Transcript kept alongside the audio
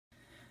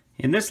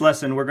In this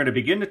lesson, we're going to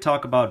begin to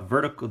talk about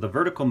the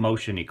vertical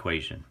motion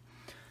equation.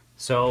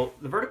 So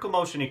the vertical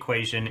motion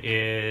equation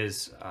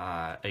is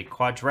a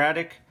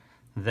quadratic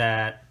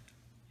that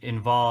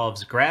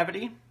involves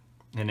gravity,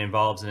 and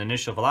involves an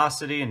initial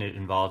velocity, and it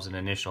involves an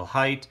initial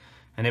height,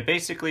 and it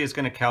basically is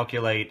going to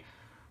calculate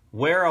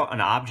where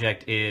an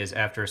object is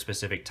after a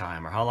specific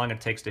time, or how long it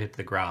takes to hit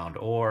the ground,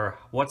 or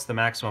what's the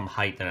maximum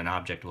height that an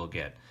object will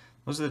get.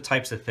 Those are the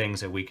types of things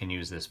that we can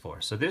use this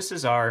for. So this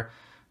is our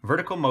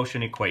vertical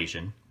motion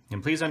equation,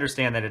 and please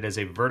understand that it is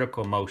a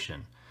vertical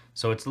motion.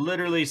 So it's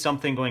literally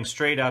something going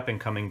straight up and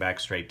coming back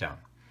straight down.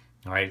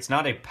 All right, it's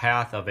not a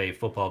path of a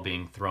football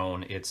being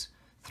thrown. It's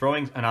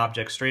throwing an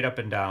object straight up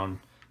and down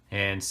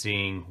and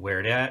seeing where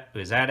it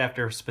is at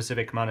after a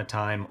specific amount of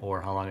time,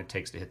 or how long it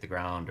takes to hit the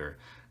ground, or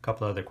a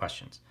couple of other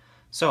questions.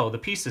 So the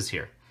pieces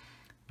here.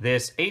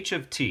 This h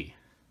of t.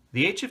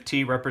 The h of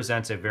t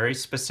represents a very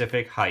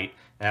specific height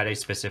at a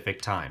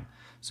specific time.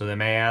 So they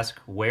may ask,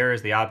 where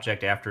is the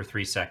object after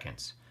 3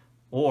 seconds?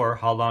 Or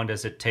how long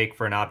does it take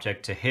for an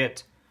object to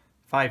hit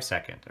 5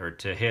 seconds, or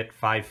to hit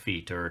 5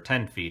 feet, or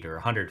 10 feet, or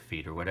 100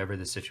 feet, or whatever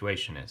the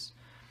situation is.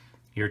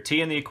 Your t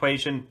in the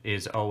equation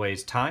is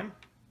always time.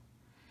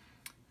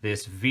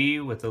 This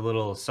v with the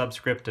little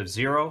subscript of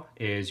 0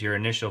 is your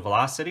initial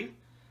velocity,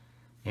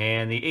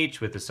 and the h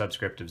with the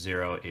subscript of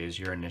 0 is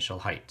your initial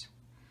height.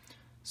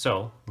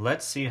 So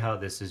let's see how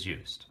this is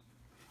used.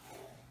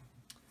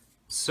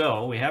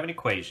 So we have an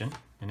equation,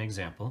 an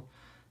example,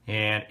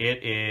 and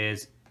it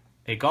is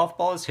a golf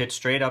ball is hit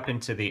straight up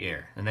into the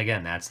air. And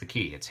again, that's the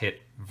key. It's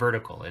hit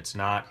vertical. It's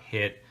not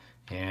hit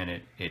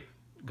and it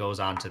goes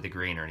onto the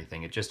green or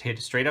anything. It just hit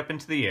straight up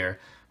into the air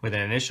with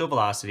an initial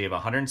velocity of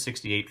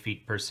 168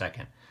 feet per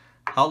second.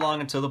 How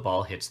long until the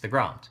ball hits the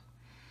ground?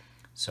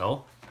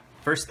 So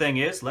first thing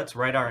is, let's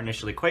write our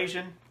initial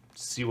equation,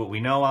 see what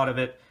we know out of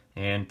it,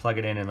 and plug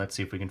it in, and let's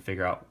see if we can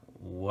figure out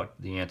what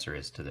the answer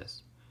is to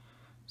this.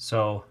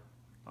 So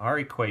our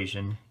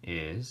equation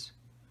is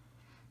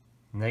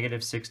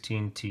negative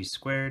 16t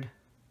squared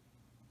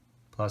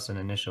plus an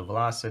initial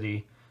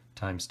velocity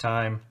times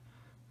time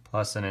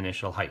plus an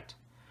initial height.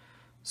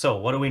 So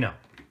what do we know?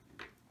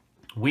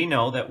 We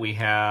know that we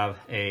have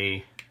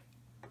a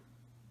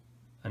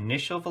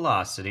initial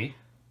velocity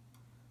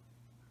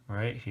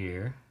right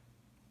here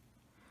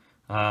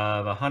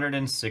of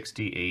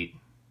 168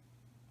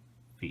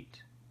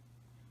 feet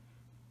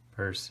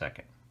per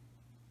second.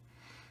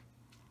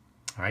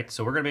 All right,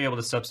 so we're going to be able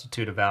to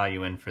substitute a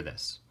value in for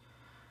this.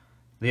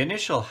 The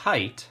initial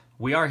height,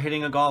 we are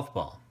hitting a golf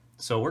ball.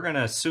 So we're going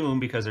to assume,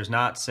 because there's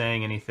not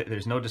saying anything,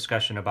 there's no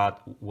discussion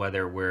about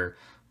whether we're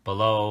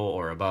below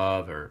or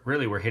above, or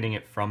really we're hitting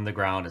it from the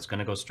ground. It's going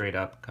to go straight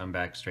up, come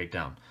back straight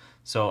down.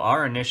 So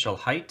our initial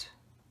height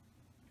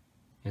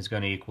is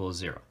going to equal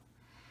 0.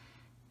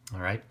 All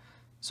right,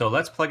 so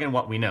let's plug in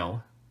what we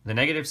know. The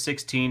negative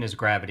 16 is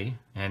gravity,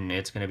 and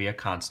it's going to be a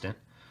constant.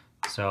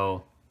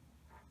 So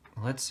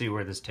let's see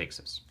where this takes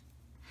us.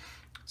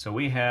 So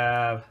we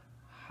have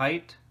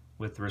height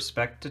with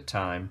respect to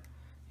time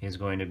is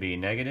going to be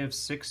negative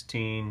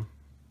 16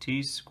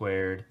 t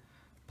squared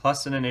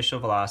plus an initial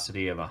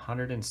velocity of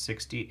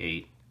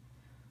 168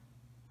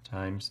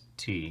 times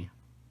t.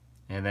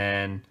 And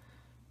then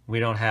we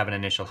don't have an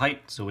initial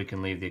height, so we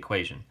can leave the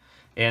equation.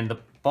 And the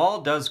ball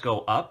does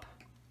go up,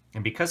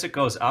 and because it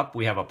goes up,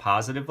 we have a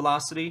positive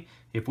velocity.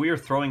 If we are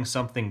throwing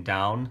something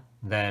down,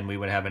 then we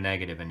would have a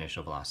negative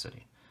initial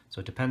velocity. So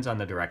it depends on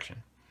the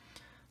direction.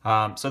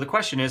 So the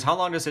question is, how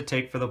long does it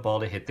take for the ball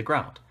to hit the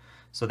ground?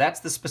 So that's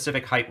the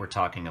specific height we're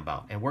talking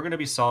about, and we're going to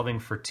be solving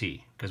for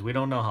t, because we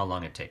don't know how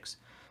long it takes.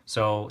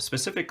 So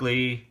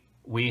specifically,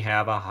 we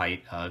have a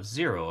height of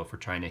 0 if we're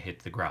trying to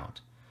hit the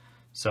ground.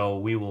 So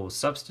we will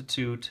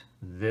substitute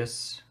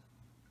this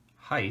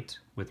height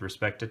with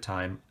respect to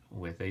time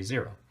with a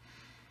 0.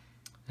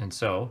 And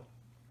so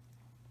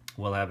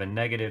we'll have a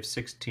negative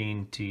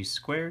 16t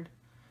squared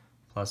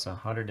plus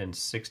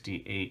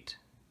 168t.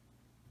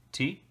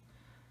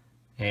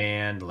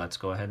 And let's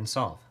go ahead and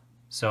solve.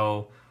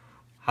 So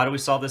how do we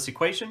solve this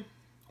equation?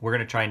 We're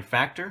going to try and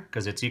factor,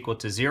 because it's equal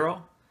to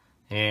 0,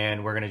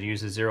 and we're going to use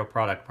the zero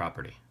product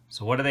property.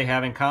 So what do they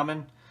have in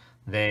common?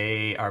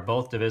 They are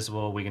both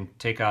divisible. We can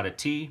take out a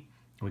t.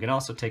 We can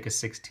also take a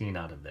 16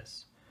 out of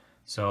this.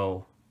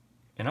 So,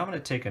 and I'm going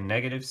to take a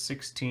negative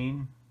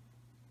 16t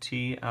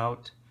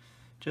out,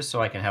 just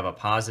so I can have a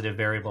positive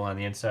variable on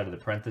the inside of the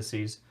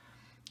parentheses.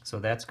 So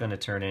that's going to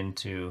turn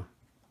into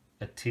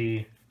a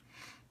t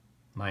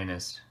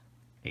minus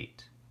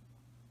 8.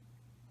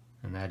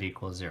 And that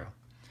equals 0.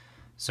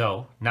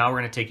 So now we're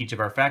going to take each of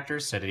our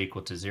factors, set it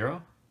equal to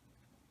 0.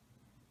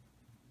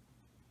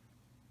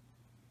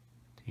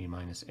 T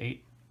minus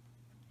 8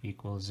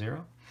 equals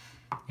 0.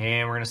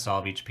 And we're going to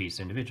solve each piece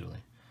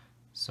individually.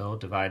 So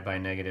divide by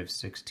negative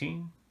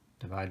 16,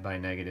 divide by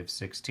negative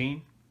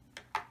 16.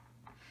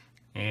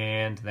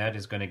 And that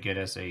is going to get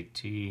us a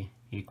t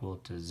equal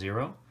to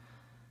 0.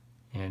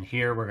 And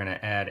here we're going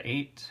to add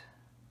 8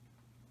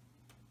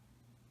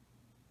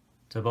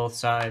 to both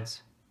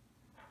sides,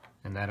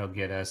 and that'll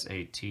get us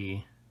a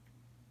t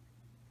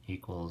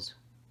equals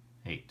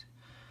 8.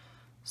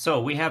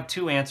 So we have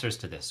two answers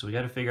to this. So we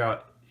got to figure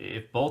out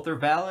if both are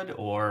valid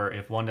or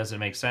if one doesn't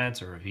make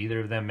sense or if either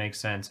of them makes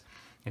sense.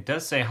 It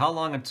does say how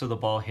long until the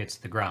ball hits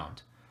the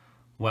ground.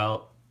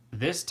 Well,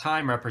 this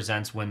time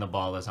represents when the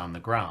ball is on the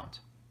ground.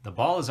 The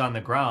ball is on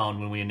the ground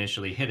when we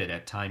initially hit it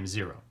at time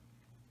 0.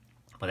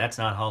 But that's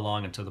not how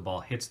long until the ball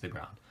hits the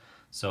ground.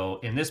 So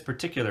in this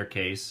particular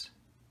case,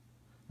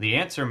 the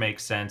answer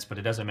makes sense, but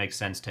it doesn't make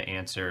sense to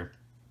answer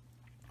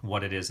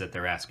what it is that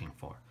they're asking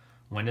for.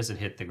 When does it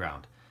hit the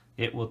ground?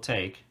 It will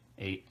take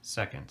 8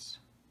 seconds.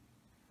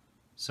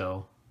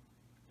 So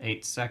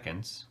 8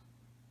 seconds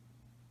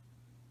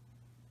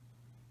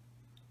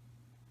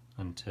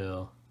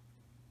until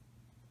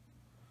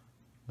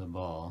the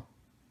ball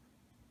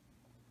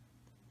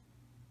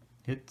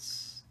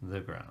hits the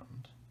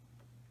ground.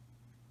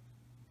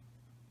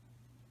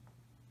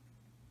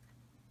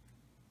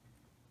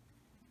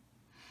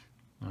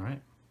 All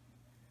right.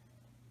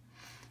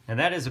 And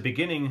that is a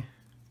beginning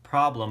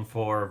problem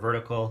for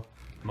vertical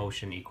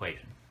motion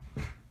equation.